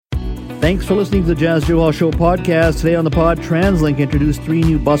Thanks for listening to the Jazz Joel Show podcast. Today on the pod, TransLink introduced 3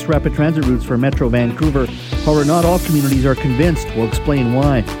 new bus rapid transit routes for Metro Vancouver. However, not all communities are convinced. We'll explain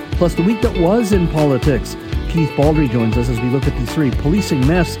why. Plus, the week that was in politics. Keith Baldry joins us as we look at the Surrey policing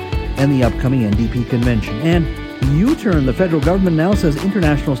mess and the upcoming NDP convention. And U-turn, the federal government now says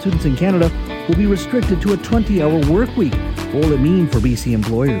international students in Canada will be restricted to a 20-hour work week. What will it mean for BC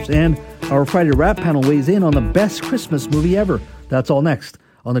employers? And our Friday Wrap panel weighs in on the best Christmas movie ever. That's all next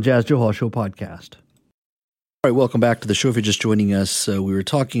on the Jazz Johal Show podcast. All right, welcome back to the show. If you're just joining us, we were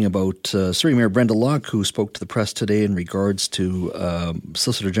talking about Surrey Mayor Brenda Locke, who spoke to the press today in regards to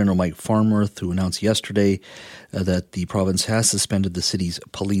Solicitor General Mike Farnworth, who announced yesterday that the province has suspended the city's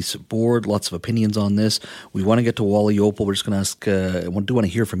police board. Lots of opinions on this. We want to get to Wally Opal. We're just going to ask, I do want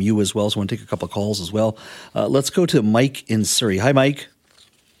to hear from you as well, so I want to take a couple of calls as well. Let's go to Mike in Surrey. Hi, Mike.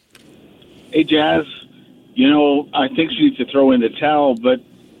 Hey, Jazz. You know, I think she needs to throw in the towel, but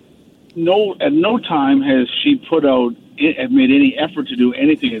at no time has she made any effort to do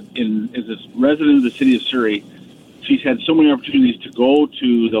anything as a resident of the city of Surrey. She's had so many opportunities to go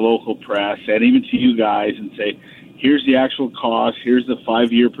to the local press and even to you guys and say, here's the actual cost, here's the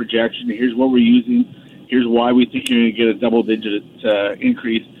 5-year projection, here's what we're using, here's why we think you're going to get a double-digit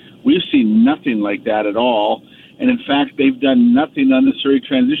increase. We've seen nothing like that at all. And in fact, they've done nothing on the Surrey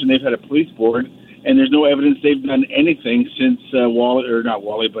transition. They've had a police board, and there's no evidence they've done anything since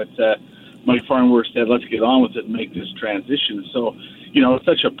Mike Farnworth said, let's get on with it and make this transition. So, you know, it's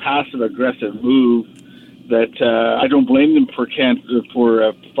such a passive-aggressive move that I don't blame them for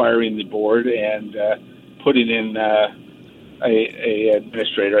firing the board and putting in a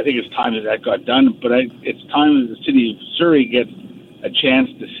administrator. I think it's time that got done, but it's time that the city of Surrey gets a chance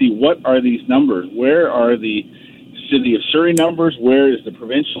to see what are these numbers. Where are the city of Surrey numbers? Where is the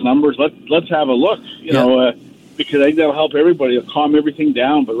provincial numbers? Let's have a look, you know, because I think that'll help everybody. It'll calm everything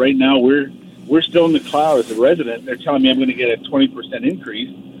down. But right now we're still in the cloud as a resident. They're telling me I'm going to get a 20% increase,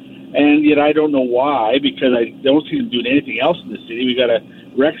 and yet I don't know why, because I don't see them doing anything else in the city. We got a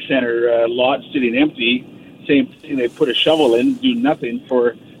rec center lot sitting empty. Same thing. They put a shovel in, do nothing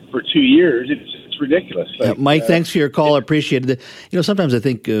for 2 years. It's ridiculous. Like, Mike, thanks for your call. I appreciate it. You know, sometimes I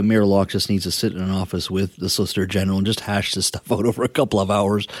think Mayor Locke just needs to sit in an office with the Solicitor General and just hash this stuff out over a couple of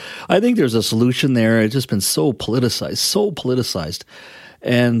hours. I think there's a solution there. It's just been so politicized.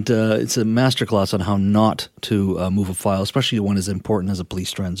 And it's a masterclass on how not to move a file, especially one as important as a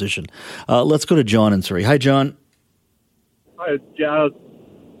police transition. Let's go to John in Surrey. Hi, John. Hi, Jazz.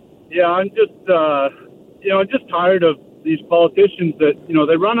 Yeah, I'm just tired of these politicians that, you know,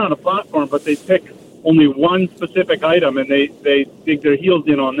 they run on a platform, but they pick only one specific item and they dig their heels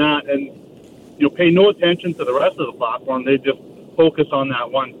in on that and, you know, pay no attention to the rest of the platform. They just focus on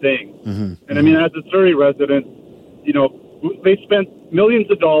that one thing. And I mean, as a Surrey resident, you know, they spent millions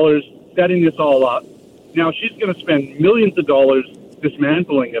of dollars setting this all up. Now she's going to spend millions of dollars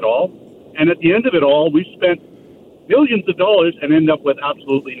dismantling it all. And at the end of it all, we spent millions of dollars and end up with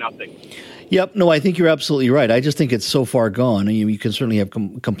absolutely nothing. Yep. No, I think you're absolutely right. I just think it's so far gone. You can certainly have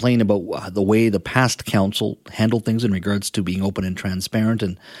complain about the way the past council handled things in regards to being open and transparent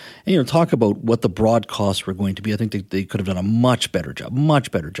and you know, talk about what the broad costs were going to be. I think they could have done a much better job.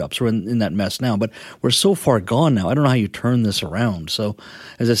 So we're in that mess now, but we're so far gone now. I don't know how you turn this around. So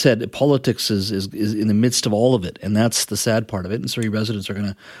as I said, politics is in the midst of all of it, and that's the sad part of it, and Surrey residents are going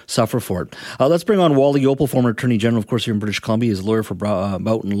to suffer for it. Let's bring on Wally Opal, former Attorney General, of course, here in British Columbia. He's a lawyer for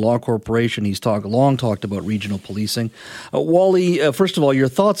Boughton Law Corporation. He's long talked about regional policing. Wally, first of all, your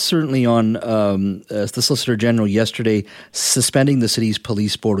thoughts certainly on the Solicitor General yesterday suspending the city's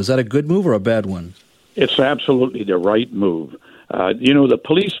police board. Was that a good move or a bad one? It's absolutely the right move. You know, the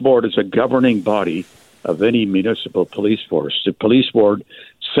police board is a governing body of any municipal police force. The police board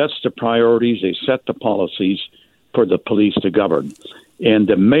sets the priorities, they set the policies for the police to govern. And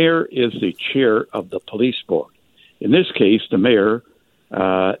the mayor is the chair of the police board. In this case, the mayor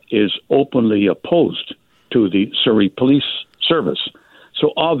is openly opposed to the Surrey Police Service.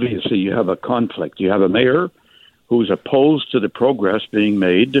 So obviously you have a conflict. You have a mayor who's opposed to the progress being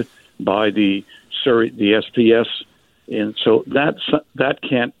made by the SPS, and so that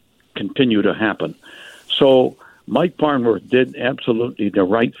can't continue to happen. So Mike Farnworth did absolutely the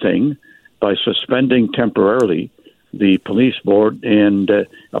right thing by suspending temporarily the police board and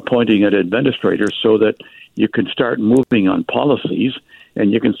appointing an administrator so that you can start moving on policies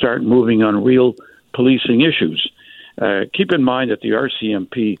and you can start moving on real policing issues. Keep in mind that the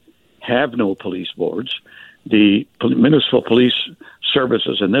RCMP have no police boards. The municipal police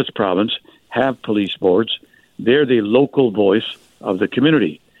services in this province have police boards. They're the local voice of the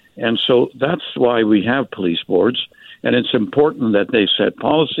community. And so that's why we have police boards. And it's important that they set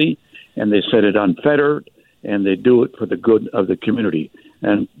policy and they set it unfettered, and they do it for the good of the community.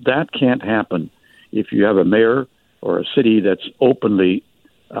 And that can't happen if you have a mayor or a city that's openly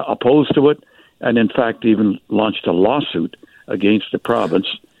opposed to it, and in fact even launched a lawsuit against the province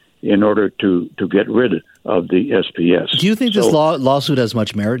in order to get rid of the SPS. Do you think this lawsuit has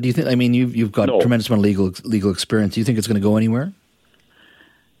much merit? Do you think? I mean, you've got a tremendous amount of legal experience. Do you think it's going to go anywhere?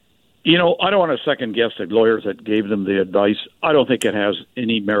 I don't want to second guess the lawyers that gave them the advice. I don't think it has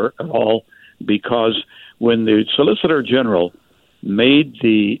any merit at all, because when the Solicitor General made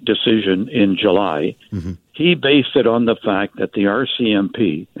the decision in July, he based it on the fact that the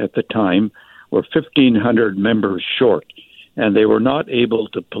RCMP at the time were 1,500 members short, and they were not able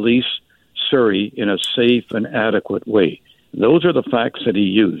to police Surrey in a safe and adequate way. Those are the facts that he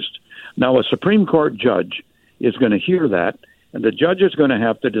used. Now, a Supreme Court judge is going to hear that, and the judge is going to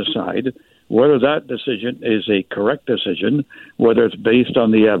have to decide whether that decision is a correct decision, whether it's based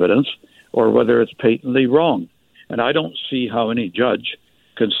on the evidence, or whether it's patently wrong. And I don't see how any judge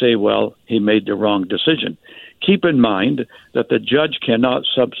can say, well, he made the wrong decision. Keep in mind that the judge cannot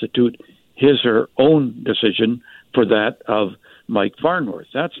substitute his or her own decision for that of Mike Farnworth.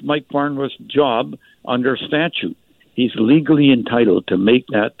 That's Mike Farnworth's job under statute. He's legally entitled to make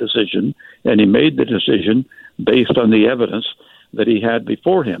that decision, and he made the decision based on the evidence that he had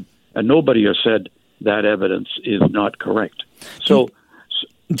before him. And nobody has said that evidence is not correct. So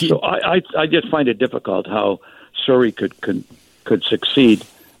I just find it difficult how Surrey could succeed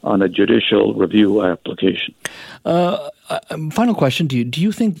on a judicial review application. Final question to you. Do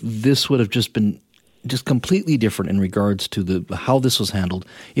you think this would have just been completely different in regards to how this was handled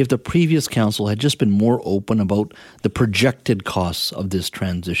if the previous council had just been more open about the projected costs of this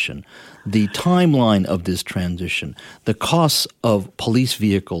transition, the timeline of this transition, the costs of police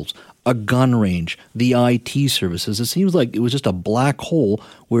vehicles, a gun range, the IT services? It seems like it was just a black hole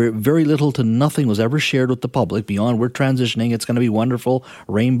where very little to nothing was ever shared with the public beyond we're transitioning, it's going to be wonderful,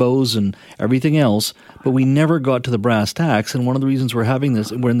 rainbows and everything else, but we never got to the brass tacks. And one of the reasons we're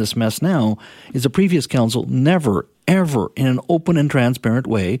in this mess now is the previous council never, ever, in an open and transparent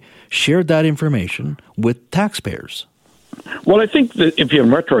way, shared that information with taxpayers. Well, I think that if you,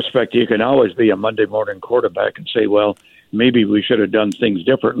 in retrospect, you can always be a Monday morning quarterback and say, well, maybe we should have done things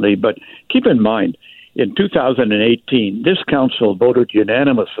differently. But keep in mind, in 2018, this council voted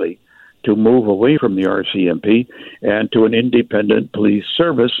unanimously to move away from the RCMP and to an independent police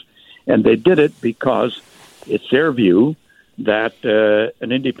service. And they did it because it's their view that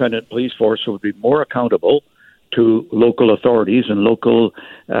an independent police force would be more accountable to local authorities and local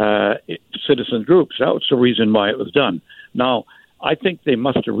citizen groups. That was the reason why it was done. Now, I think they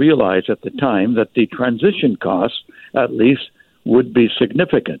must have realized at the time that the transition costs, at least, would be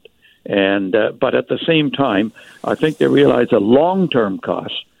significant. And but at the same time, I think they realized the long-term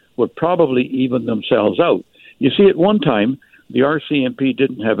costs would probably even themselves out. You see, at one time, the RCMP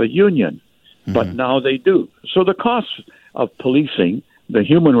didn't have a union, but now they do. So the costs of policing, the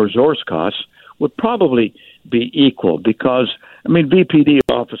human resource costs, would probably be equal because, I mean, BPD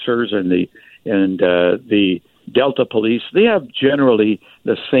officers and the Delta Police, they have generally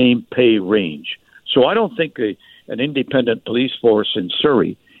the same pay range. So I don't think an independent police force in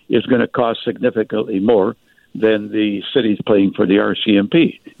Surrey is going to cost significantly more than the cities paying for the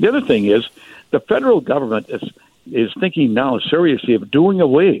RCMP. The other thing is the federal government is thinking now seriously of doing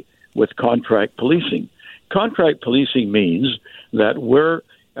away with contract policing. Contract policing means that where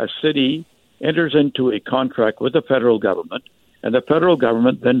a city enters into a contract with the federal government, and the federal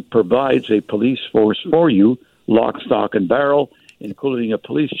government then provides a police force for you, lock, stock, and barrel, including a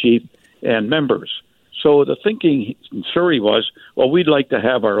police chief and members. So the thinking in Surrey was, well, we'd like to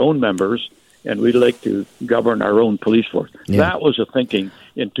have our own members, and we'd like to govern our own police force. Yeah. That was the thinking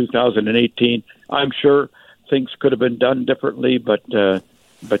in 2018. I'm sure things could have been done differently, but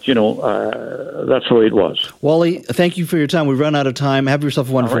you know, that's the way it was. Wally, thank you for your time. We've run out of time. Have yourself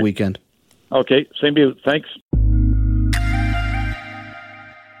a wonderful weekend. Okay, same to you. Thanks.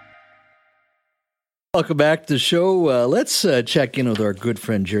 Welcome back to the show. Let's check in with our good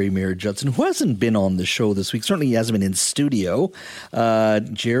friend Jerry Mayer-Judson, who hasn't been on the show this week. Certainly he hasn't been in studio.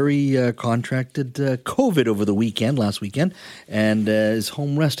 Jerry contracted COVID over the last weekend, and is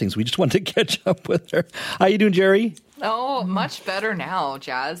home resting. So we just wanted to catch up with her. How you doing, Jerry? Oh, much better now,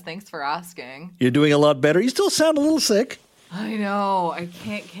 Jazz. Thanks for asking. You're doing a lot better. You still sound a little sick. I know. I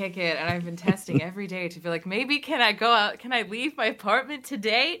can't kick it, and I've been testing every day to feel like, maybe can I go out? Can I leave my apartment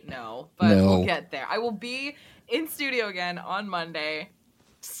today? No, but we'll get there. I will be in studio again on Monday.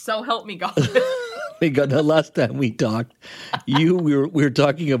 So help me God. The last time we talked, we were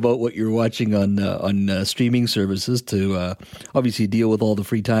talking about what you're watching on streaming services to obviously deal with all the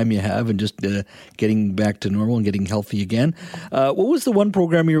free time you have and just getting back to normal and getting healthy again. What was the one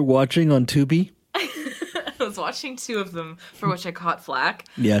program you were watching on Tubi? I was watching two of them for which I caught flack.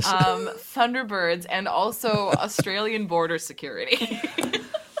 Yes. Thunderbirds and also Australian Border Security.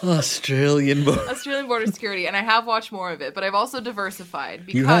 Australian Border Security, and I have watched more of it, but I've also diversified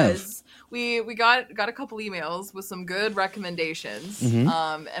because we got a couple emails with some good recommendations, and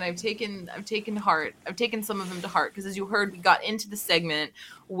I've taken some of them to heart because, as you heard, we got into the segment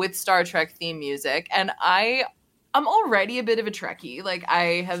with Star Trek theme music, and I'm already a bit of a Trekkie. Like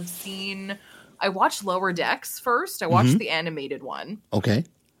I watched Lower Decks first. I watched the animated one. Okay.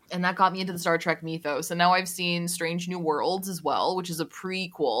 And that got me into the Star Trek mythos. And now I've seen Strange New Worlds as well, which is a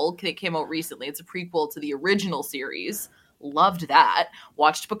prequel. It came out recently. It's a prequel to the original series. Loved that.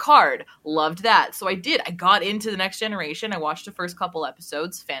 Watched Picard. Loved that. So I got into The Next Generation. I watched the first couple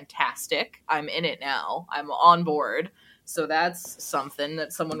episodes. Fantastic. I'm in it now. I'm on board. So that's something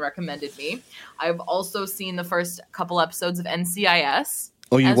that someone recommended me. I've also seen the first couple episodes of NCIS.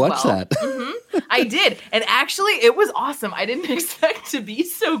 Oh, you watched that? Mm-hmm. I did. And actually, it was awesome. I didn't expect to be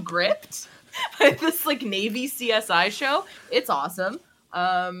so gripped by this like Navy CSI show. It's awesome.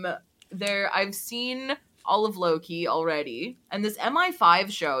 I've seen all of Loki already. And this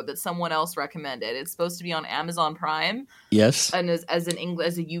MI5 show that someone else recommended, it's supposed to be on Amazon Prime. Yes. And as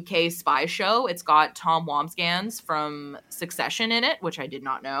a UK spy show, it's got Tom Wambsgans from Succession in it, which I did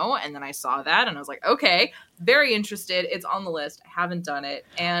not know. And then I saw that and I was like, okay, very interested. It's on the list. I haven't done it.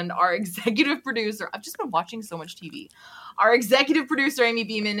 And our executive producer, I've just been watching so much TV. Our executive producer, Amy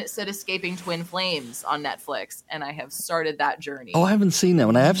Beeman, said Escaping Twin Flames on Netflix, and I have started that journey. Oh, I haven't seen that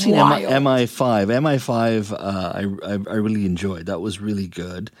one. I have seen MI5. MI5, I really enjoyed. That was really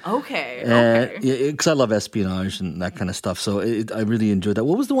good. Okay. Because I love espionage and that kind of stuff, so I really enjoyed that.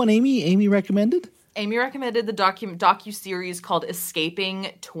 What was the one Amy recommended? Amy recommended the docu-series called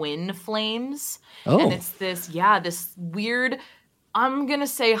Escaping Twin Flames. Oh. And it's this weird, I'm going to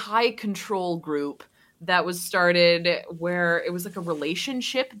say high control group that was started where it was like a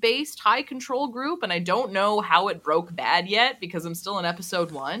relationship-based high control group, and I don't know how it broke bad yet because I'm still in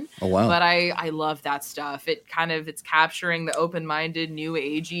episode 1. Oh, wow. But I love that stuff. It's capturing the open-minded, new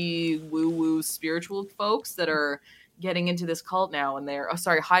agey, woo-woo spiritual folks that are getting into this cult now, and they're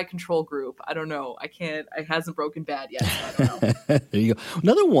high control group. I don't know. It hasn't broken bad yet, so I don't know. There you go.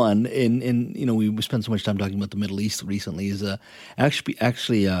 Another one in we spent so much time talking about the Middle East recently is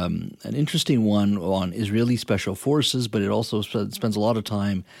actually an interesting one on Israeli special forces, but it also spends a lot of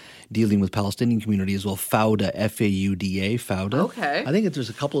time dealing with Palestinian community as well. Fauda, F-A-U-D-A, Fauda. Okay. I think there's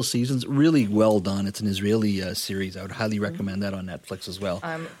a couple of seasons, really well done. It's an Israeli series. I would highly recommend that on Netflix as well.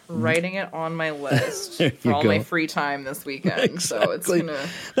 I'm writing it on my list for all my free time this weekend. Exactly. So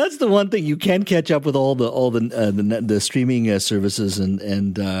it's That's the one thing you can catch up with all the streaming services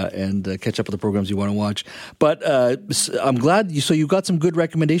and catch up with the programs you want to watch. But I'm glad you got some good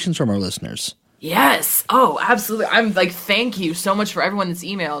recommendations from our listeners. Yes. Oh, absolutely. I'm like, thank you so much for everyone that's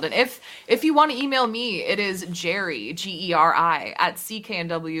emailed. And if you want to email me, it is Geri, Geri, at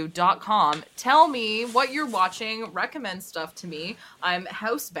cknw.com. Tell me what you're watching. Recommend stuff to me. I'm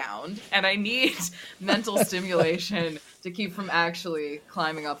housebound and I need mental stimulation to keep from actually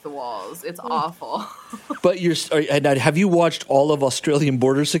climbing up the walls. It's awful. But have you watched all of Australian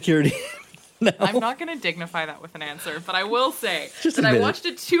Border Security? No. I'm not going to dignify that with an answer, but I will say that I watched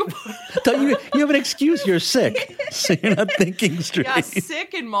it 2 You have an excuse. You're sick, so you're not thinking straight. Yeah,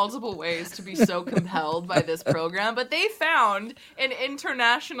 sick in multiple ways to be so compelled by this program. But they found an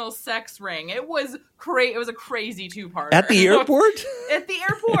international sex ring. It was It was a crazy 2-parter. At the airport? At the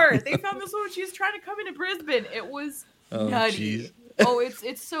airport. They found this woman. She was trying to come into Brisbane. It was nutty. Geez. Oh,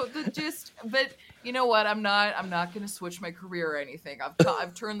 it's so but you know what? I'm not going to switch my career or anything.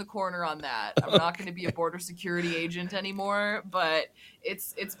 I've turned the corner on that. I'm not going to be a border security agent anymore, but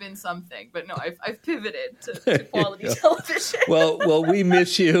it's been something. But no, I've pivoted to quality television. Well, we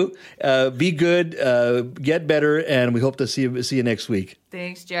miss you. Be good, get better, and we hope to see you next week.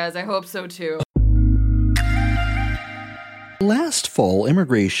 Thanks, Jazz. I hope so too. Last fall,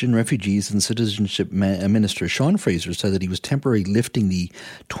 Immigration, Refugees and Citizenship Minister Sean Fraser said that he was temporarily lifting the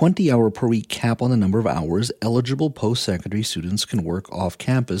 20-hour per week cap on the number of hours eligible post-secondary students can work off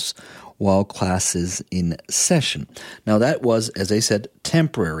campus while class is in session. Now that was, as I said,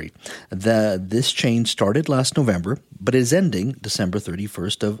 temporary. This change started last November, but it is ending December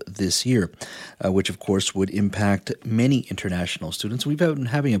 31st of this year, which of course would impact many international students. We've been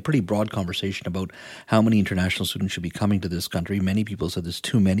having a pretty broad conversation about how many international students should be coming to this country. Many people said there's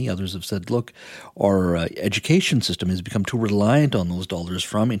too many. Others have said, look, our education system has become too reliant on those dollars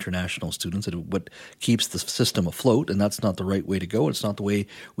from international students. It's what keeps the system afloat, and that's not the right way to go. It's not the way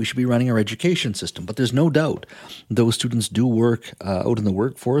we should be running our education system. But there's no doubt those students do work out in the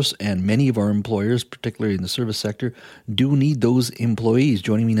workforce, and many of our employers, particularly in the service sector, do need those employees.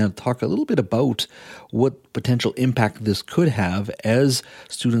 Joining me now to talk a little bit about what potential impact this could have, as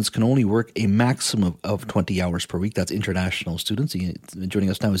students can only work a maximum of 20 hours per week. That's international students. Joining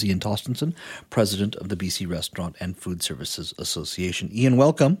us now is Ian Tostenson, President of the BC Restaurant and Food Services Association. Ian,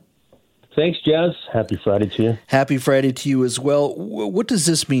 welcome. Thanks, Jazz. Happy Friday to you. Happy Friday to you as well. What does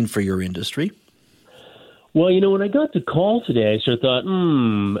this mean for your industry? Well, when I got the call today, I sort of thought,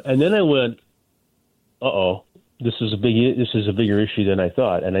 and then I went, uh-oh, this is a bigger issue than I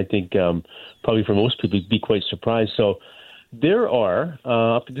thought, and I think probably for most people, be quite surprised. So there are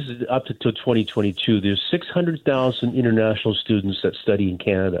up to 2022. There's 600,000 international students that study in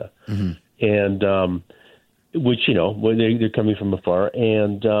Canada, and which when they're coming from afar,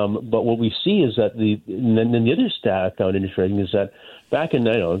 and but what we see is that and then the other stat I found interesting is that back in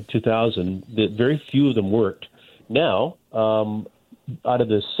 2000, very few of them worked. Now, out of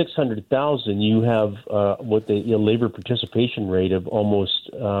the 600,000, you have what the labor participation rate of almost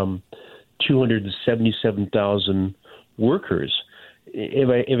 277,000 workers. If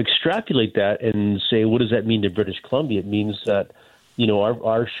I extrapolate that and say, what does that mean to British Columbia? It means that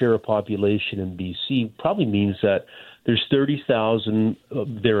our share of population in BC probably means that there's 30,000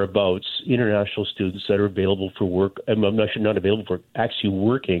 thereabouts international students that are available for work. I'm not available for actually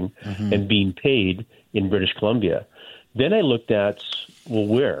working and being paid in British Columbia. Then I looked at,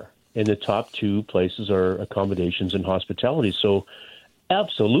 where? And the top two places are accommodations and hospitality. So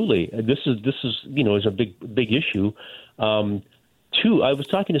absolutely, this is is a big issue. Two, I was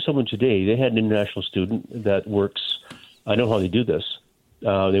talking to someone today. They had an international student that works. I know how they do this.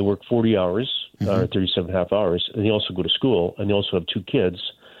 They work 40 hours, 37 and a half hours, and they also go to school, and they also have two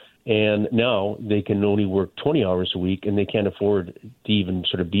kids. And now they can only work 20 hours a week, and they can't afford to even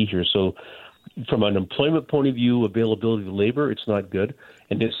sort of be here. So from an employment point of view, availability of labor, it's not good.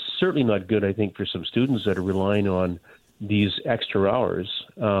 And it's certainly not good, I think, for some students that are relying on these extra hours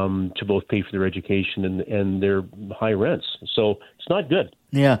to both pay for their education and their high rents. So it's not good.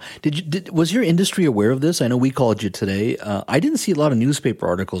 Yeah. Was your industry aware of this? I know we called you today. I didn't see a lot of newspaper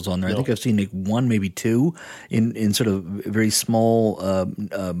articles on there. No. I think I've seen one, maybe two in sort of very small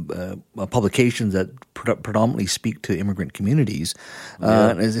publications that predominantly speak to immigrant communities.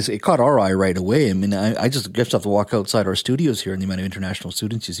 It caught our eye right away. I mean, I just have to walk outside our studios here and the amount of international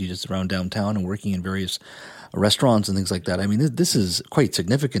students you see just around downtown and working in various restaurants and things like that. I mean, this is quite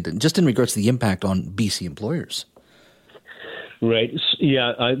significant, and just in regards to the impact on BC employers. Right.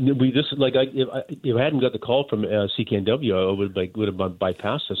 Yeah. If I hadn't got the call from CKNW, I would have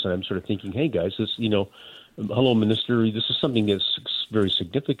bypassed this. And I'm sort of thinking, hey guys, this, hello, Minister, this is something that's very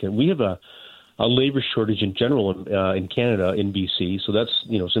significant. We have a labor shortage in general in Canada, in BC. So that's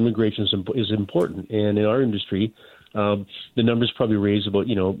so immigration is important, and in our industry, the numbers probably raise about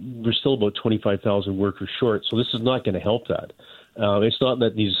we're still about 25,000 workers short. So this is not going to help that. It's not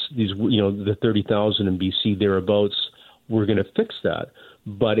that these the 30,000 in BC thereabouts. We're going to fix that,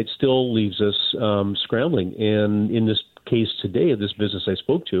 but it still leaves us scrambling. And in this case today, of this business I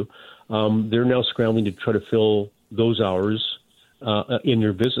spoke to, they're now scrambling to try to fill those hours in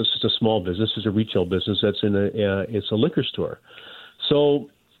their business. It's a small business, it's a retail business. That's it's a liquor store. So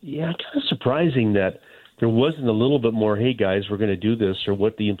yeah, kind of surprising that there wasn't a little bit more, hey guys, we're going to do this, or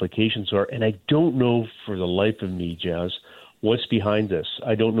what the implications are. And I don't know for the life of me, Jazz, what's behind this.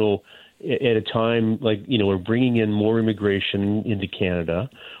 I don't know. At a time we're bringing in more immigration into Canada,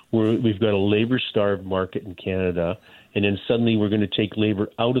 we've got a labor-starved market in Canada, and then suddenly we're going to take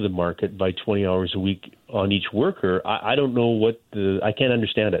labor out of the market by 20 hours a week on each worker. I don't know I can't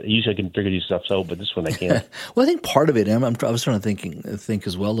understand it. Usually I can figure these stuff out, but this one I can't. Well, I think part of it, I was trying to think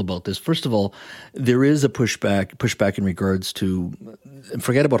as well about this. First of all, there is a pushback in regards to,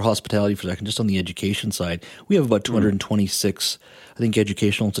 forget about hospitality for a second, just on the education side. We have about 226, I think,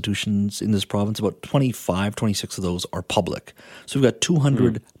 educational institutions in this province. About 25, 26 of those are public. So we've got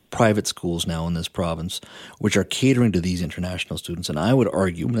 200 private schools now in this province, which are catering to these international students. And I would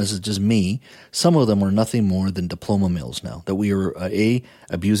argue, and this is just me, some of them are nothing more than diploma mills now, that we are, A,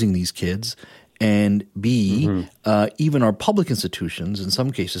 abusing these kids, and B, even our public institutions, in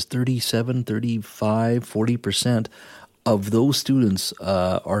some cases, 37, 35, 40% of those students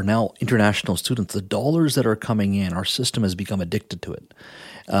are now international students. The dollars that are coming in, our system has become addicted to it.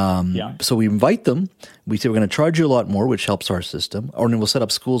 So we invite them. We say we're going to charge you a lot more, which helps our system. Or then we'll set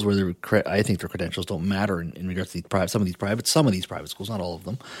up schools where I think their credentials don't matter in regards to some of these private schools, not all of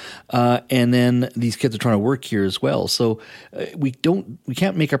them. And then these kids are trying to work here as well. So we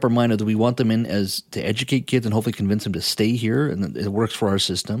can't make up our mind whether we want them in as to educate kids and hopefully convince them to stay here and it works for our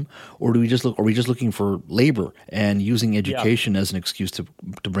system, or are we just looking for labor and using education as an excuse to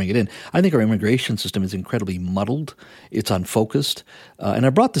bring it in? I think our immigration system is incredibly muddled. It's unfocused, and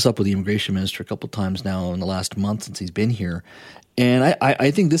I brought this up with the immigration minister a couple of times now in the last month since he's been here. And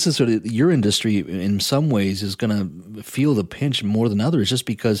I think this is sort of your industry in some ways is going to feel the pinch more than others, just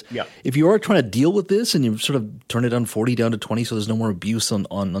because if you are trying to deal with this and you sort of turn it on 40 down to 20 so there's no more abuse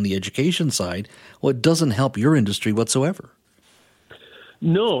on the education side, well, it doesn't help your industry whatsoever.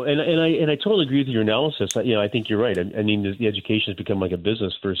 No, and I totally agree with your analysis. I think you're right. I mean, the education has become like a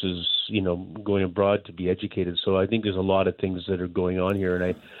business versus going abroad to be educated. So I think there's a lot of things that are going on here,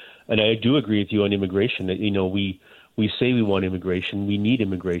 and I do agree with you on immigration. That we say we want immigration, we need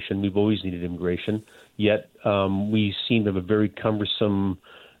immigration, we've always needed immigration. Yet we seem to have a very cumbersome,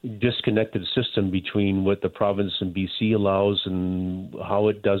 disconnected system between what the province in BC allows and how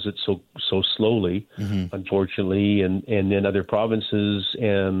it does it so slowly, unfortunately, and then other provinces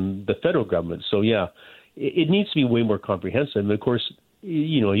and the federal government. So it needs to be way more comprehensive. And of course,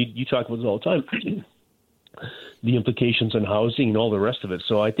 you talk about this all the time, the implications on housing and all the rest of it.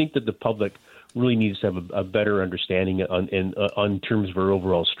 So I think that the public really needs to have a better understanding on terms of our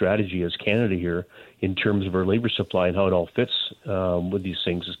overall strategy as Canada here, in terms of our labor supply and how it all fits with these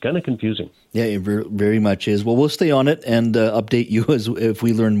things. It's kind of confusing. Yeah, it very much is. Well, we'll stay on it and update you if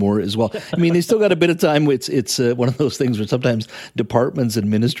we learn more as well. I mean, they still got a bit of time. It's one of those things where sometimes departments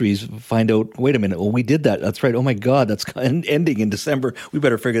and ministries find out, wait a minute, well, we did that. That's right. Oh, my God, that's ending in December. We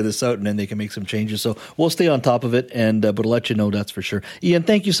better figure this out, and then they can make some changes. So we'll stay on top of it, but I'll let you know, that's for sure. Ian,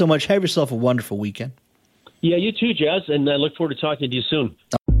 thank you so much. Have yourself a wonderful weekend. Yeah, you too, Jazz, and I look forward to talking to you soon.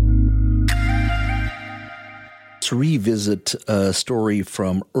 To revisit a story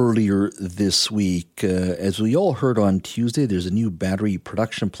from earlier this week. As we all heard on Tuesday, there's a new battery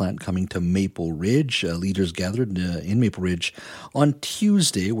production plant coming to Maple Ridge. Leaders gathered in Maple Ridge on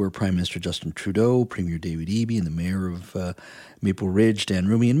Tuesday, where Prime Minister Justin Trudeau, Premier David Eby, and the Mayor of Maple Ridge, Dan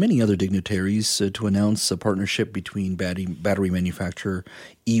Rumi, and many other dignitaries to announce a partnership between battery manufacturer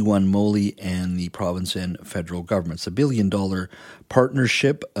E1 Moly and the province and federal governments. $1 billion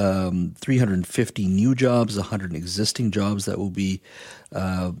partnership, 350 new jobs, 100 existing jobs that will be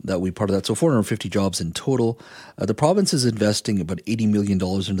part of that. So 450 jobs in total. The province is investing about $80 million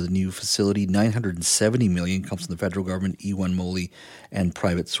into the new facility. $970 million comes from the federal government, E1 Moly, and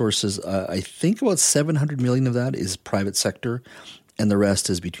private sources. I think about $700 million of that is private sector, and the rest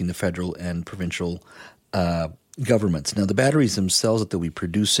is between the federal and provincial governments. Now, the batteries themselves that they'll be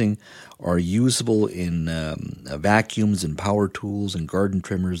producing are usable in vacuums and power tools and garden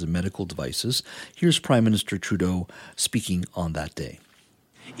trimmers and medical devices. Here's Prime Minister Trudeau speaking on that day.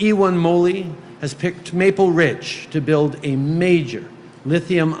 E1 Moly has picked Maple Ridge to build a major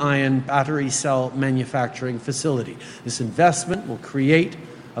lithium-ion battery cell manufacturing facility. This investment will create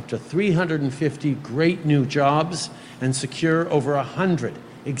up to 350 great new jobs and secure over 100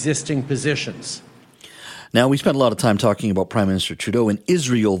 existing positions. Now, we spent a lot of time talking about Prime Minister Trudeau in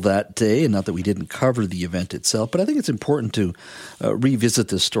Israel that day, and not that we didn't cover the event itself, but I think it's important to revisit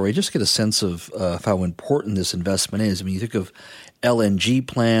this story, just get a sense of how important this investment is. I mean, you think of LNG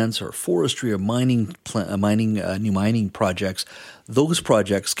plants or forestry or new mining projects. Those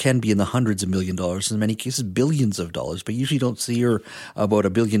projects can be in the hundreds of million dollars, in many cases billions of dollars, but usually don't see about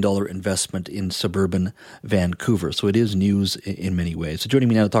 $1 billion investment in suburban Vancouver. So it is news in many ways. So joining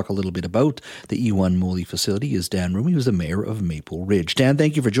me now to talk a little bit about the E1 Moly facility is Dan Rumi, who's the mayor of Maple Ridge. Dan,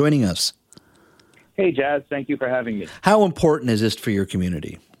 thank you for joining us. Hey, Jazz. Thank you for having me. How important is this for your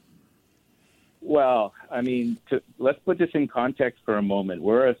community? Well, I mean, let's put this in context for a moment.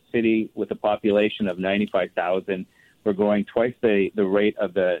 We're a city with a population of 95,000. We're growing twice the rate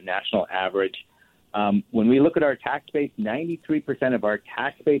of the national average. When we look at our tax base, 93% of our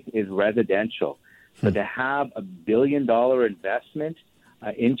tax base is residential. So to have $1 billion investment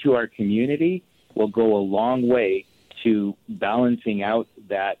into our community will go a long way to balancing out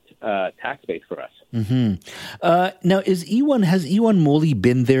that tax base for us. Mm-hmm. Now, has E1 Moly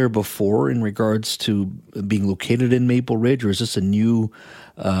been there before in regards to being located in Maple Ridge, or is this a new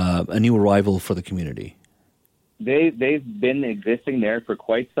arrival for the community? They've been existing there for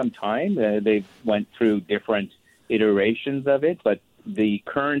quite some time. They've went through different iterations of it, but the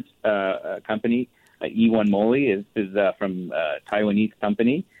current company E1 Moly is from a Taiwanese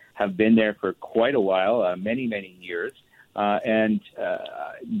company, have been there for quite a while, many, many years. And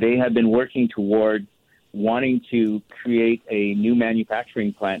they have been working towards wanting to create a new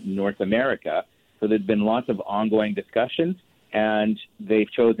manufacturing plant in North America. So there's been lots of ongoing discussions, and they've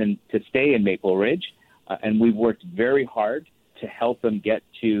chosen to stay in Maple Ridge. And we've worked very hard to help them get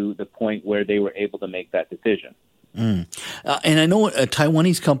to the point where they were able to make that decision. And I know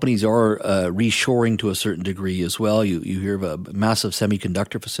Taiwanese companies are reshoring to a certain degree as well. You hear of a massive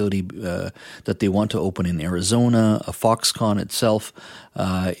semiconductor facility that they want to open in Arizona. Foxconn itself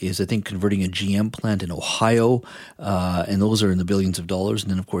is, I think, converting a GM plant in Ohio, and those are in the billions of dollars.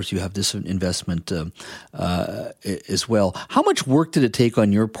 And then, of course, you have this investment as well. How much work did it take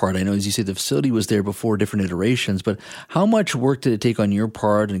on your part? I know, as you say, the facility was there before different iterations, but how much work did it take on your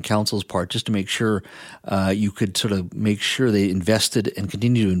part and council's part just to make sure you could sort of make sure they invested and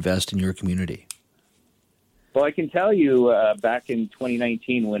continue to invest in your community? Well, I can tell you back in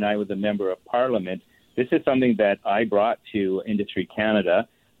 2019 when I was a member of Parliament, this is something that I brought to Industry Canada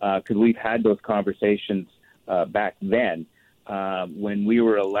because we've had those conversations back then. When we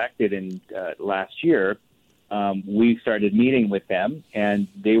were elected in last year, we started meeting with them, and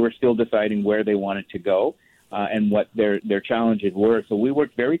they were still deciding where they wanted to go. And what their challenges were. So we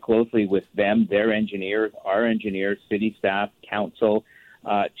worked very closely with them, their engineers, our engineers, city staff, council,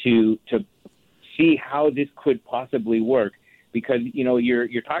 to see how this could possibly work. Because, you know,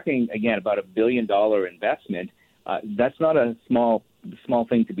 you're talking, again, about $1 billion investment. That's not a small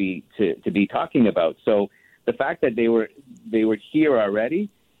thing to be talking about. So the fact that they were here already,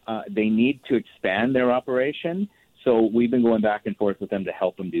 they need to expand their operation. So we've been going back and forth with them to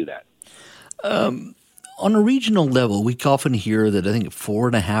help them do that. On a regional level, we often hear that I think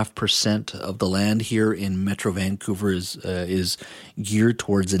 4.5% of the land here in Metro Vancouver is geared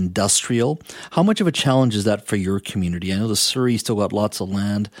towards industrial. How much of a challenge is that for your community? I know the Surrey still got lots of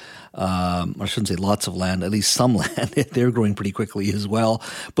land. I shouldn't say lots of land, at least some land. They're growing pretty quickly as well.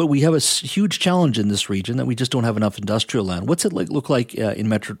 But we have a huge challenge in this region that we just don't have enough industrial land. What's it look like in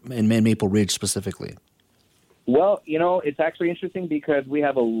Maple Ridge specifically? Well, you know, it's actually interesting because we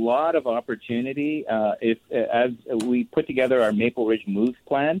have a lot of opportunity as we put together our Maple Ridge Moves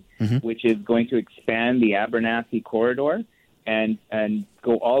plan, which is going to expand the Abernathy corridor and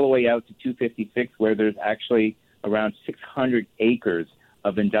go all the way out to 256, where there's actually around 600 acres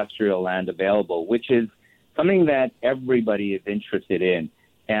of industrial land available, which is something that everybody is interested in.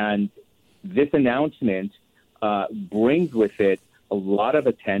 And this announcement brings with it a lot of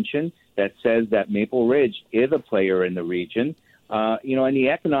attention that says that Maple Ridge is a player in the region, you know, and the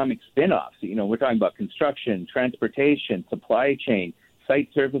economic spin-offs. You know, we're talking about construction, transportation, supply chain, site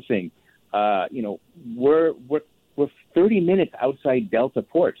servicing. You know, we're 30 minutes outside Delta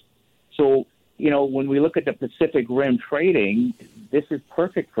Port. So, you know, when we look at the Pacific Rim trading, this is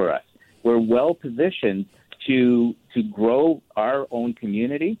perfect for us. We're well positioned to grow our own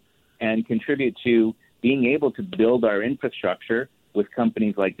community and contribute to being able to build our infrastructure with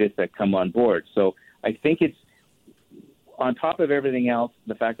companies like this that come on board. So I think it's, on top of everything else,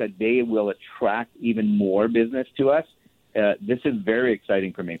 the fact that they will attract even more business to us. This is very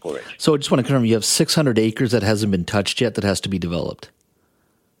exciting for Maple Ridge. So I just want to confirm, you have 600 acres that hasn't been touched yet that has to be developed?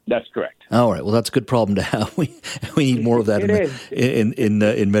 That's correct. All right. Well, that's a good problem to have. We need more of that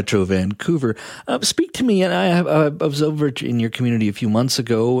in Metro Vancouver. Speak to me. And I was over in your community a few months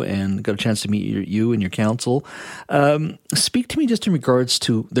ago and got a chance to meet you and your council. Speak to me just in regards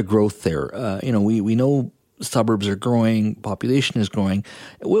to the growth there. You know, we know suburbs are growing, population is growing.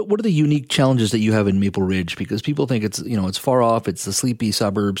 What are the unique challenges that you have in Maple Ridge? Because people think it's far off, it's the sleepy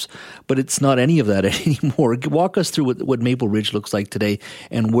suburbs, but it's not any of that anymore. Walk us through what Maple Ridge looks like today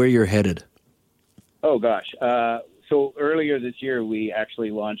and where you're headed. Oh, gosh. So earlier this year, we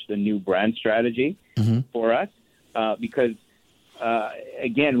actually launched a new brand strategy for us because,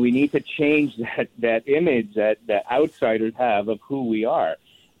 again, we need to change that image that outsiders have of who we are.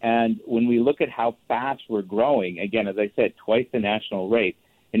 And when we look at how fast we're growing, again, as I said, twice the national rate,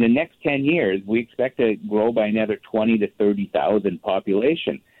 in the next 10 years, we expect to grow by another 20 to 30,000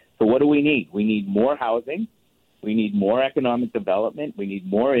 population. So what do we need? We need more housing. We need more economic development. We need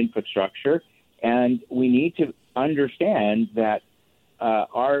more infrastructure. And we need to understand that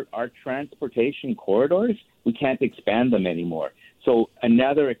our transportation corridors, we can't expand them anymore. So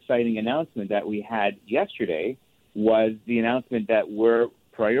another exciting announcement that we had yesterday was the announcement that we're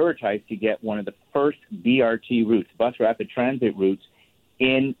prioritized to get one of the first BRT routes, bus rapid transit routes,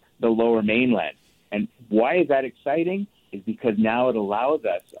 in the Lower Mainland. And why is that exciting? Is because now it allows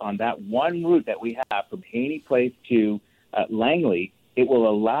us on that one route that we have from Haney Place to Langley it will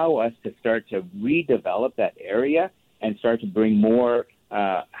allow us to start to redevelop that area and start to bring more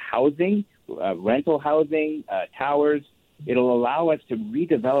housing, rental housing, towers. It'll allow us to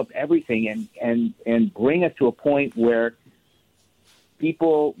redevelop everything and bring us to a point where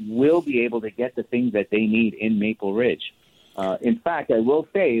people will be able to get the things that they need in Maple Ridge. In fact, I will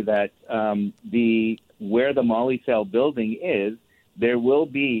say that where the Molly Cell building is, there will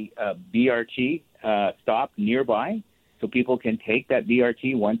be a BRT stop nearby, so people can take that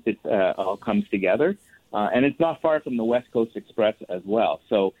BRT once it all comes together. And it's not far from the West Coast Express as well.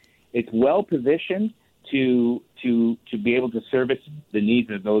 So it's well positioned to be able to service the needs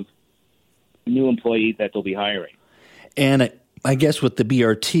of those new employees that they'll be hiring. And I guess with the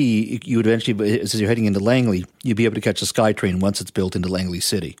BRT, you would eventually, as you're heading into Langley, you'd be able to catch a SkyTrain once it's built into Langley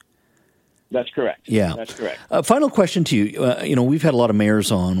City. That's correct. Yeah. That's correct. Final question to you. We've had a lot of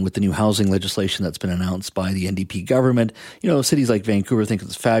mayors on with the new housing legislation that's been announced by the NDP government. Cities like Vancouver think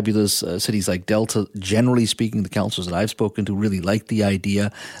it's fabulous. Cities like Delta, generally speaking, the councillors that I've spoken to really like the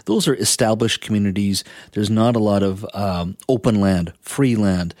idea. Those are established communities. There's not a lot of open land, free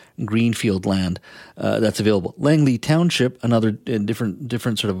land, greenfield land that's available. Langley Township, another different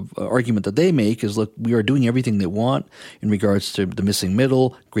sort of argument that they make is, look, we are doing everything they want in regards to the missing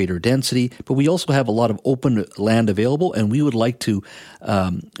middle, greater density, but we also have a lot of open land available, and we would like to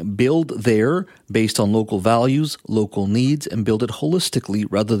build there based on local values, local needs, and build it holistically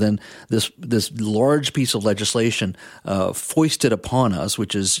rather than this large piece of legislation foisted upon us,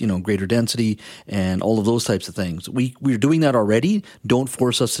 which is greater density and all of those types of things. We're doing that already. Don't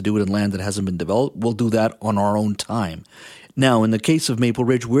force us to do it in land that hasn't been developed. We'll do that on our own time. Now, in the case of Maple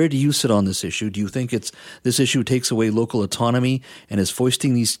Ridge, where do you sit on this issue? Do you think this issue takes away local autonomy and is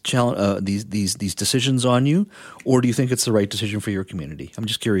foisting these decisions on you, or do you think it's the right decision for your community? I'm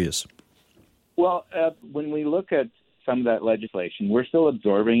just curious. Well, when we look at some of that legislation, we're still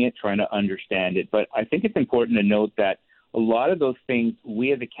absorbing it, trying to understand it. But I think it's important to note that a lot of those things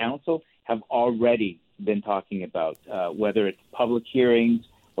we as a council have already been talking about, whether it's public hearings,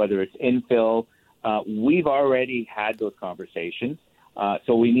 whether it's infill. We've already had those conversations,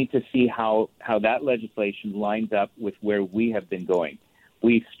 so we need to see how that legislation lines up with where we have been going.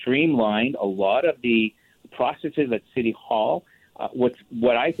 We've streamlined a lot of the processes at City Hall. What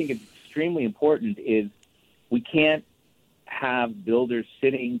I think is extremely important is we can't have builders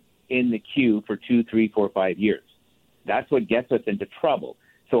sitting in the queue for 2, 3, 4, 5 years. That's what gets us into trouble.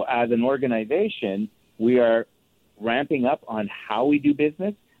 So as an organization, we are ramping up on how we do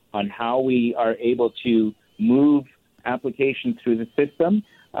business, on how we are able to move applications through the system.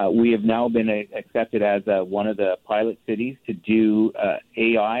 We have now been accepted as one of the pilot cities to do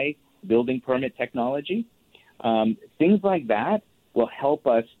AI building permit technology. Things like that will help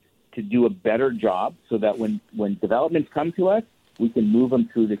us to do a better job so that when developments come to us, we can move them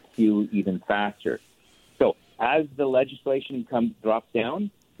through the queue even faster. So as the legislation drops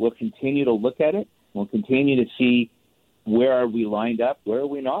down, we'll continue to look at it. We'll continue to see where are we lined up, where are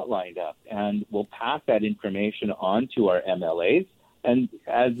we not lined up, and we'll pass that information on to our MLAs. And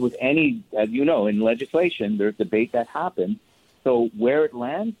as with any, as you know, in legislation, there's debate that happens. So where it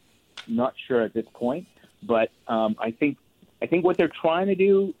lands, not sure at this point, but I think what they're trying to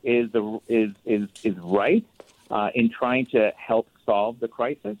do is right in trying to help solve the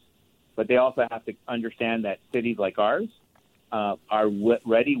crisis. But they also have to understand that cities like ours are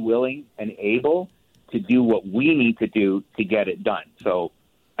ready, willing, and able to do what we need to do to get it done. So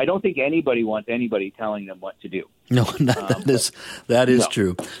I don't think anybody wants anybody telling them what to do. No, that is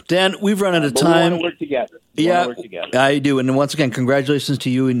true. Dan, we've run out of time. We want to work together. I do. And once again, congratulations to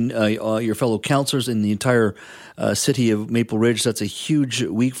you and your fellow councillors in the entire city of Maple Ridge. That's a huge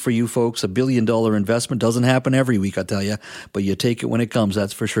week for you folks. $1 billion investment doesn't happen every week, I tell you, but you take it when it comes.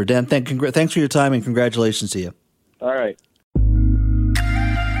 That's for sure. Dan, thanks for your time and congratulations to you. All right.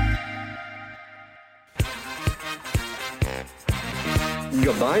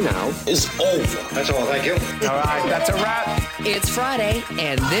 Goodbye now is over. That's all, thank you. All right, that's a wrap. It's Friday,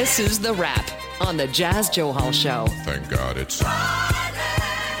 and this is The Wrap on the Jazz Joe Hall Show. Thank God it's Friday.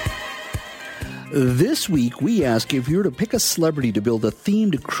 This week, we ask if you were to pick a celebrity to build a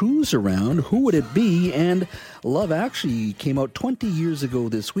themed cruise around, who would it be? And Love Actually came out 20 years ago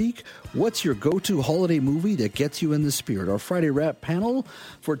this week. What's your go-to holiday movie that gets you in the spirit? Our Friday Wrap panel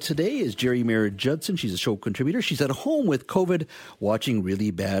for today is Jerry Merritt Judson. She's a show contributor. She's at home with COVID watching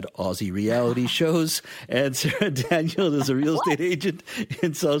really bad Aussie reality shows. And Sarah Daniel is a real estate agent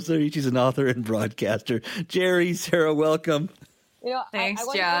in South Surrey. She's an author and broadcaster. Jerry, Sarah, welcome. Thanks,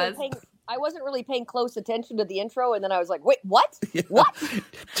 Jazz. I wasn't really paying close attention to the intro, and then I was like, wait, what? Yeah. What?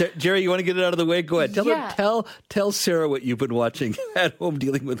 Jerry, you want to get it out of the way? Go ahead. Yeah. Tell Sarah what you've been watching at home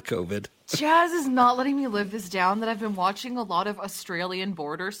dealing with COVID. Jazz is not letting me live this down that I've been watching a lot of Australian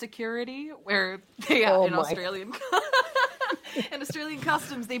border security where they Australian and Australian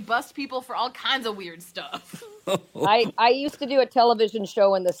customs, they bust people for all kinds of weird stuff. I used to do a television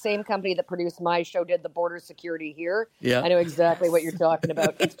show, and the same company that produced my show did the border security here. Yeah. I know exactly what you're talking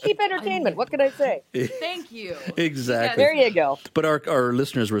about. It's cheap entertainment. What can I say? Thank you. Exactly. There you go. But our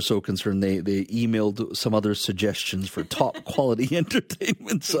listeners were so concerned they emailed some other suggestions for top quality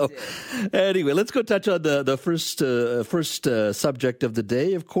entertainment. So anyway, let's go touch on the first subject of the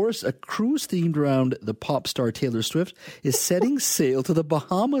day. Of course, a cruise themed around the pop star Taylor Swift is setting sail to the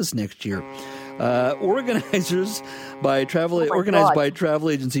Bahamas next year. Organized by travel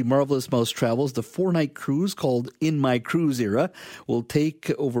agency Marvelous Mouse Travels, the 4-night cruise called In My Cruise Era will take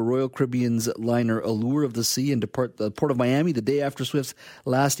over Royal Caribbean's liner Allure of the Sea and depart the Port of Miami the day after Swift's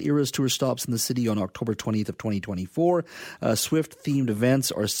last Eras tour stops in the city on October 20th of 2024. Swift-themed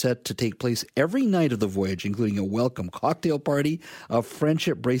events are set to take place every night of the voyage, including a welcome cocktail party, a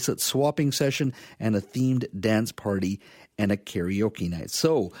friendship bracelet swapping session, and a themed dance party and a karaoke night.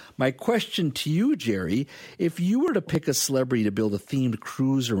 So, my question to you, Jerry, if you were to pick a celebrity to build a themed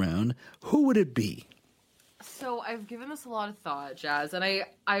cruise around, who would it be? So I've given this a lot of thought, Jazz, and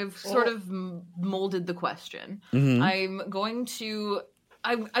I've sort of molded the question. Mm-hmm.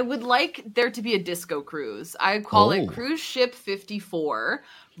 I would like there to be a disco cruise. I call it Cruise Ship 54,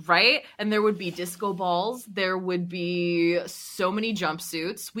 right? And there would be disco balls. There would be so many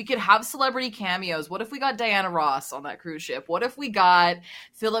jumpsuits. We could have celebrity cameos. What if we got Diana Ross on that cruise ship? What if we got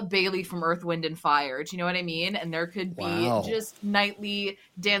Philip Bailey from Earth, Wind, and Fire? Do you know what I mean? And there could be just nightly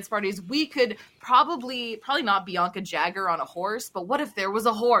dance parties. We could probably not Bianca Jagger on a horse, but what if there was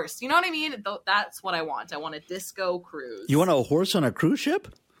a horse? You know what I mean? That's what I want. I want a disco cruise. You want a horse on a cruise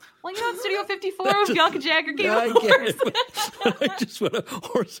ship? Well, you know, Studio 54 with Bianca Jagger came on horse. I just want a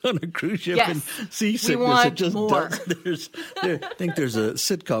horse on a cruise ship and seasickness. We want it just more. I think there's a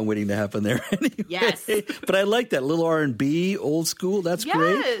sitcom waiting to happen there anyway. Yes. But I like that little R&B, old school. That's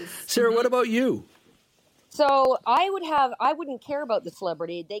great. Sarah, what about you? So I wouldn't care about the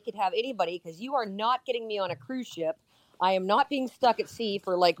celebrity. They could have anybody, because you are not getting me on a cruise ship. I am not being stuck at sea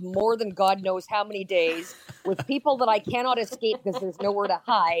for like more than God knows how many days with people that I cannot escape because there's nowhere to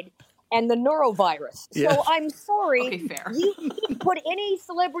hide, and the norovirus. Yeah. So I'm sorry. Okay, fair. You can put any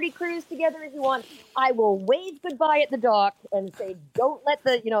celebrity cruise together if you want. I will wave goodbye at the dock and say, don't let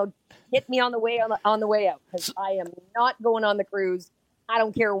hit me on the way out, because I am not going on the cruise. I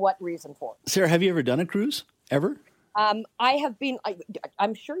don't care what reason for. Sarah, have you ever done a cruise? Ever? I have been.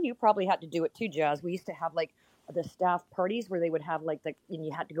 I'm sure you probably had to do it too, Jazz. We used to have like the staff parties where they would have and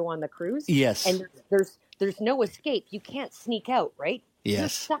you had to go on the cruise. Yes. And there's no escape. You can't sneak out, right? Yes. You're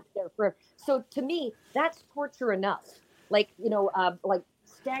stuck there forever. So to me, that's torture enough. Like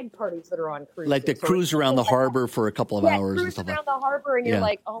stag parties that are on cruises. Like the cruise around the harbor for a couple of hours and stuff like that. Cruise around the harbor, and you're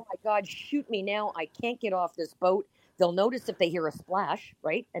like, oh my God, shoot me now. I can't get off this boat. They'll notice if they hear a splash,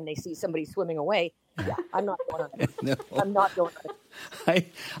 right? And they see somebody swimming away. Yeah, I'm not going on it. No. I'm not going on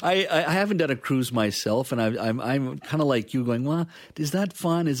it. I haven't done a cruise myself, and I'm kind of like you, going, well, is that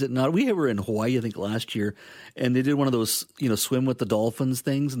fun? Is it not? We were in Hawaii, I think, last year, and they did one of those, swim with the dolphins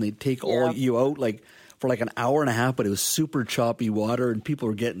things, and they take all you out for like an hour and a half, but it was super choppy water and people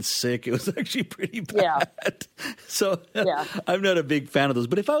were getting sick. It was actually pretty bad. Yeah. So I'm not a big fan of those.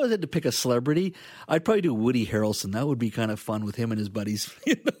 But if I was to pick a celebrity, I'd probably do Woody Harrelson. That would be kind of fun with him and his buddies.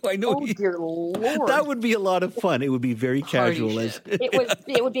 I know. Oh, dear Lord. That would be a lot of fun. It would be very casual.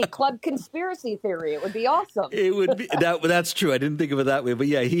 It would be Club Conspiracy Theory. It would be awesome. It would be that's true. I didn't think of it that way. But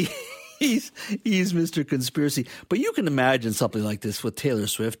yeah, He's Mr. Conspiracy. But you can imagine something like this with Taylor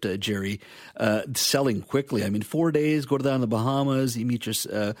Swift, Jerry, selling quickly. I mean, 4 days, go down to the Bahamas, you meet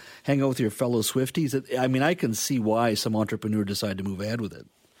hang out with your fellow Swifties. I mean, I can see why some entrepreneur decided to move ahead with it.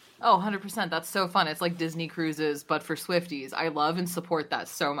 Oh, 100%. That's so fun. It's like Disney cruises, but for Swifties. I love and support that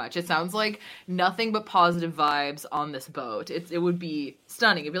so much. It sounds like nothing but positive vibes on this boat. It would be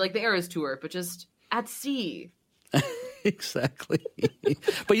stunning. It'd be like the Eras Tour, but just at sea. Exactly.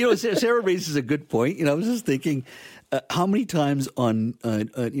 But, Sarah raises a good point. I was just thinking how many times on,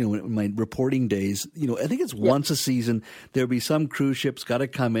 in my reporting days, I think it's once a season, there'll be some cruise ships got to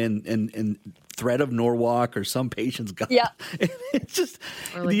come in and threat of Norwalk or some patient's got. Yeah. It's just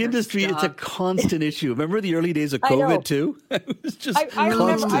Or, like, the they're industry. It's a stuck. constant issue. Remember the early days of I know. COVID too? It was just I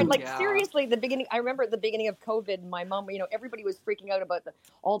remember, constant. seriously, the beginning. I remember at the beginning of COVID, my mom, everybody was freaking out about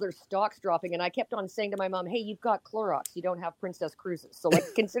all their stocks dropping, and I kept on saying to my mom, "Hey, you've got Clorox. You don't have Princess Cruises, so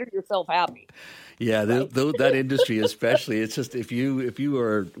consider yourself happy." Yeah, that industry especially. It's just if you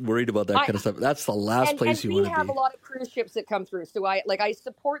are worried about that kind of stuff, that's the last place you want to be. We have a lot of cruise ships that come through, so I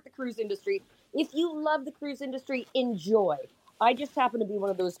support the cruise industry. If you love the cruise industry, enjoy. I just happen to be one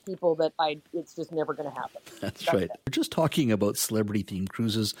of those people that it's just never going to happen. That's right. We're just talking about celebrity-themed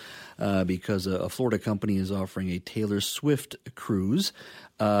cruises because a Florida company is offering a Taylor Swift cruise.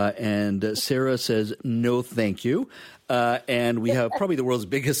 And Sarah says, no, thank you. And we have probably the world's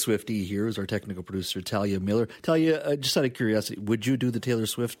biggest Swiftie here is our technical producer, Talia Miller. Talia, just out of curiosity, would you do the Taylor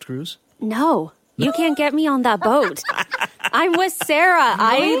Swift cruise? No, you can't get me on that boat. I'm with Sarah.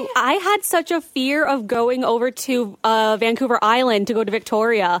 Really? I had such a fear of going over to Vancouver Island to go to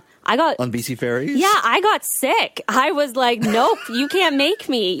Victoria. On BC Ferries? Yeah, I got sick. I was like, nope, you can't make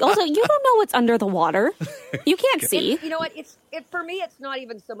me. Also, you don't know what's under the water. You can't see. You know what? For me, it's not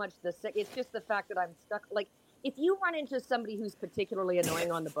even so much the sick. It's just the fact that I'm stuck. Like, if you run into somebody who's particularly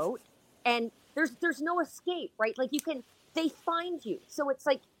annoying on the boat, and there's no escape, right? Like, they find you. So it's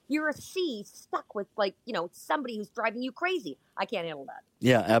like, you're a sea stuck with somebody who's driving you crazy. I can't handle that.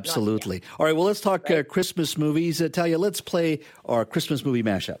 Yeah, absolutely. All right, well, let's talk Christmas movies. Talia, let's play our Christmas movie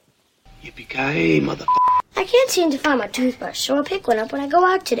mashup. Yippee-ki-yay, motherfucker. I can't seem to find my toothbrush, so I'll pick one up when I go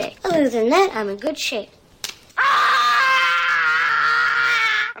out today. Other than that, I'm in good shape.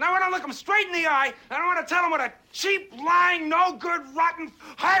 And I want to look him straight in the eye, and I want to tell him what a cheap, lying, no-good, rotten,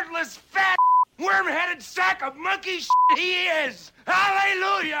 heartless, fat, worm-headed sack of monkey shit he is.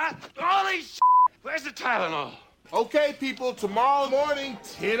 Hallelujah! Holy shit! Where's the Tylenol? Okay, people, tomorrow morning,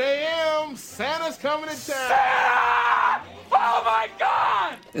 10 a.m., Santa's coming to town. Santa! Oh, my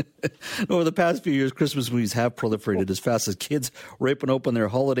God! Over the past few years, Christmas movies have proliferated as fast as kids ripen open their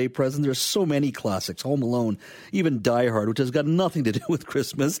holiday presents. There's so many classics, Home Alone, even Die Hard, which has got nothing to do with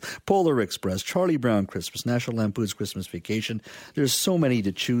Christmas, Polar Express, Charlie Brown Christmas, National Lampoon's Christmas Vacation. There's so many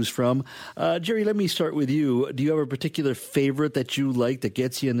to choose from. Jerry, let me start with you. Do you have a particular favorite that you like that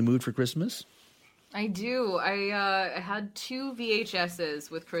gets you in the mood for Christmas? I do. I had 2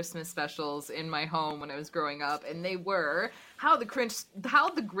 VHSs with Christmas specials in my home when I was growing up, and they were How the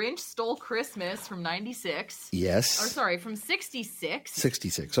Grinch Stole Christmas from 96. Yes. Or sorry, from 66.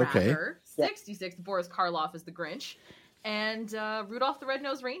 66, okay. Rather. 66, Boris Karloff is the Grinch. And Rudolph the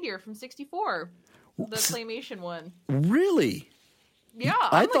Red-Nosed Reindeer from 64. The claymation one. Really? Yeah.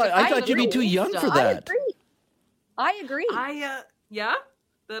 I thought you'd be too young for that. I agree. Yeah?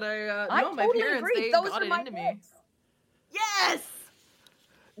 That I no, my totally parents, agree. they Those got are it my into picks. me. Yes!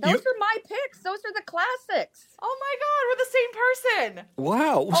 Those are my picks. Those are the classics. Oh my God, we're the same person.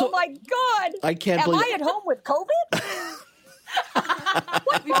 Wow. Oh my God. I can't Am believe I at home with COVID?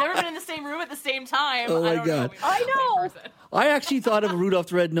 We've never been in the same room at the same time. Oh my God. I know. I actually thought of Rudolph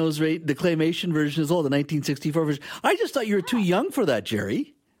the Red-Nosed Reindeer, the claymation version as well, the 1964 version. I just thought you were too young for that,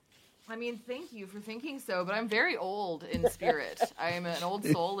 Jerry. I mean, thank you for thinking so, but I'm very old in spirit. I am an old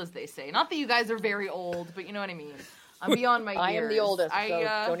soul, as they say. Not that you guys are very old, but you know what I mean. I'm beyond my years. I am the oldest,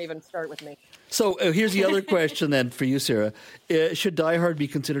 so don't even start with me. So here's the other question then for you, Sarah. Should Die Hard be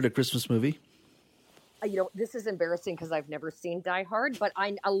considered a Christmas movie? This is embarrassing because I've never seen Die Hard, but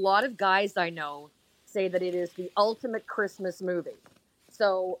a lot of guys I know say that it is the ultimate Christmas movie.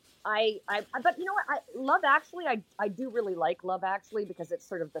 So but you know what? Love Actually, I do really like Love Actually because it's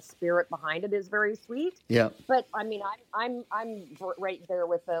sort of the spirit behind it is very sweet. Yeah. But I mean, I'm right there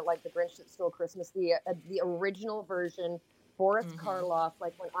with the Grinch That Stole Christmas, the original version, Boris Karloff.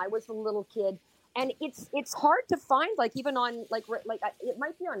 Like when I was a little kid, and it's hard to find. Like even on it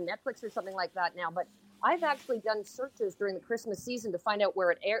might be on Netflix or something like that now. But I've actually done searches during the Christmas season to find out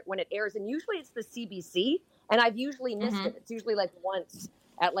when it airs, and usually it's the CBC, and I've usually missed it. It's usually like once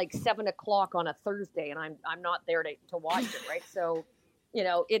at 7 o'clock on a Thursday, and I'm not there to watch it, right? So,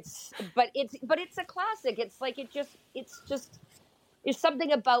 it's a classic. It's like there's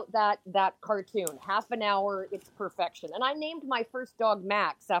something about that cartoon. Half an hour, it's perfection. And I named my first dog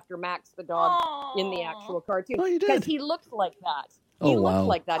Max after Max the dog in the actual cartoon because he looks like that. He looks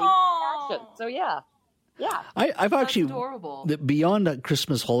like that. He's action. So yeah. Yeah, I've actually adorable. Beyond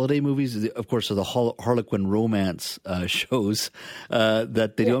Christmas holiday movies, of course, are the Harlequin romance shows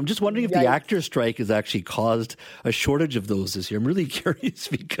that they do. I'm just wondering if the actor strike has actually caused a shortage of those this year. I'm really curious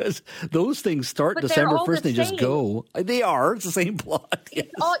because those things start December 1st and they just go. They are. It's the same plot. Yes.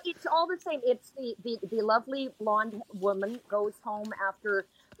 It's all the same. It's the lovely blonde woman goes home after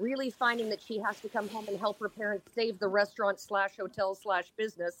really finding that she has to come home and help her parents save the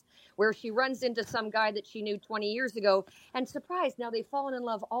restaurant/hotel/business, where she runs into some guy that she knew 20 years ago, and surprise, now they've fallen in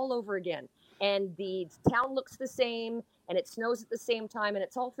love all over again. And the town looks the same, and it snows at the same time, and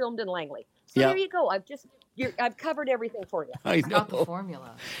it's all filmed in Langley. So there you go. I've covered everything for you. I know. Got the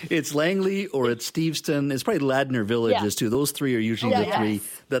formula. It's Langley or it's Steveston. It's probably Ladner Villages too. Those three are usually the three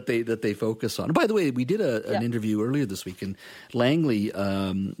that they focus on. By the way, we did an interview earlier this week in Langley,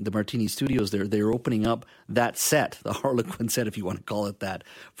 the Martini Studios. They're opening up that set, the Harlequin set, if you want to call it that,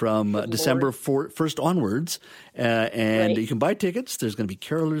 from December 1st onwards. And you can buy tickets. There's going to be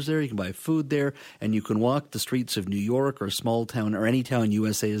carolers there. You can buy food there, and you can walk the streets of New York or a small town or any town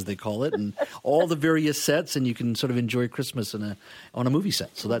USA as they call it, and all the various sets. And you can sort of enjoy Christmas on a movie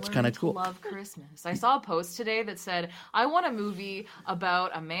set. So that's kind of cool. Love Christmas. I saw a post today that said, I want a movie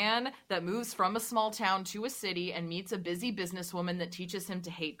about a man that moves from a small town to a city and meets a busy businesswoman that teaches him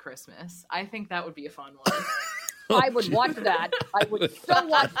to hate Christmas. I think that would be a fun one. I would watch that. I would so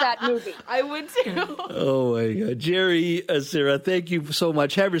watch that movie. I would too. Oh my God. Jerry, Sarah, thank you so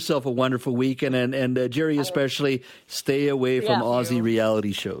much. Have yourself a wonderful weekend. And Jerry especially, stay away from Aussie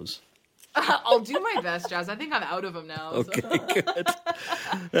reality shows. I'll do my best, Jazz. I think I'm out of them now. Okay, good.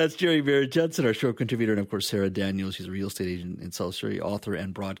 That's Jerry Barrett-Judson, our show contributor, and of course, Sarah Daniels. She's a real estate agent in South Surrey, author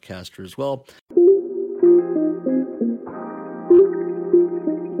and broadcaster as well.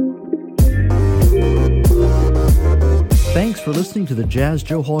 Thanks for listening to the Jazz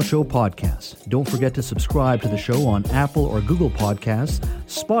Joe Hall Show podcast. Don't forget to subscribe to the show on Apple or Google Podcasts,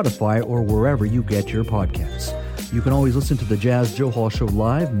 Spotify, or wherever you get your podcasts. You can always listen to the Jazz Joe Hall Show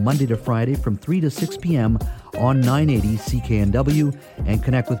live Monday to Friday from 3 to 6 p.m. on 980 CKNW and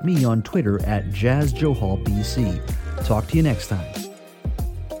connect with me on Twitter at Jazz Joe Hall BC. Talk to you next time.